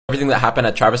everything that happened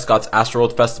at Travis Scott's Astro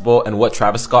Festival and what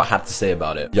Travis Scott had to say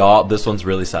about it. Y'all, this one's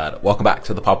really sad. Welcome back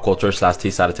to the pop culture / tea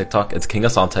side of TikTok. It's King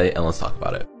Asante and let's talk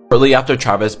about it. Shortly after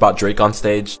Travis brought Drake on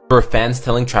stage, there were fans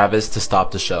telling Travis to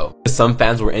stop the show. Some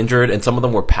fans were injured and some of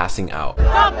them were passing out.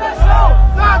 Stop that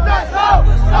show! Stop that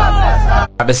show! Stop that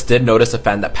show! Travis did notice a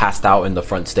fan that passed out in the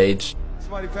front stage.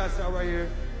 Somebody passed out right here.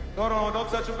 Hold on, don't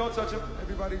touch him, don't touch him.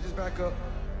 Everybody just back up.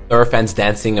 There were fans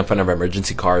dancing in front of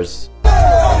emergency cars.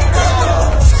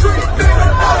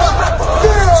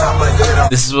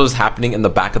 This is what was happening in the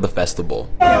back of the festival.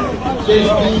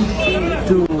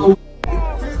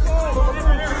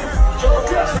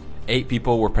 8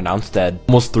 people were pronounced dead.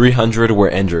 Almost 300 were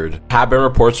injured. There have been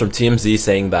reports from TMZ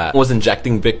saying that was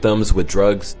injecting victims with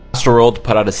drugs. Astro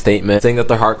put out a statement saying that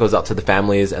their heart goes out to the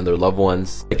families and their loved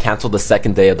ones. They canceled the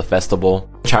second day of the festival.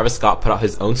 Travis Scott put out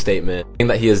his own statement saying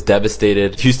that he is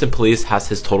devastated. Houston police has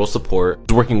his total support.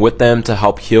 He's working with them to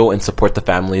help heal and support the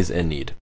families in need.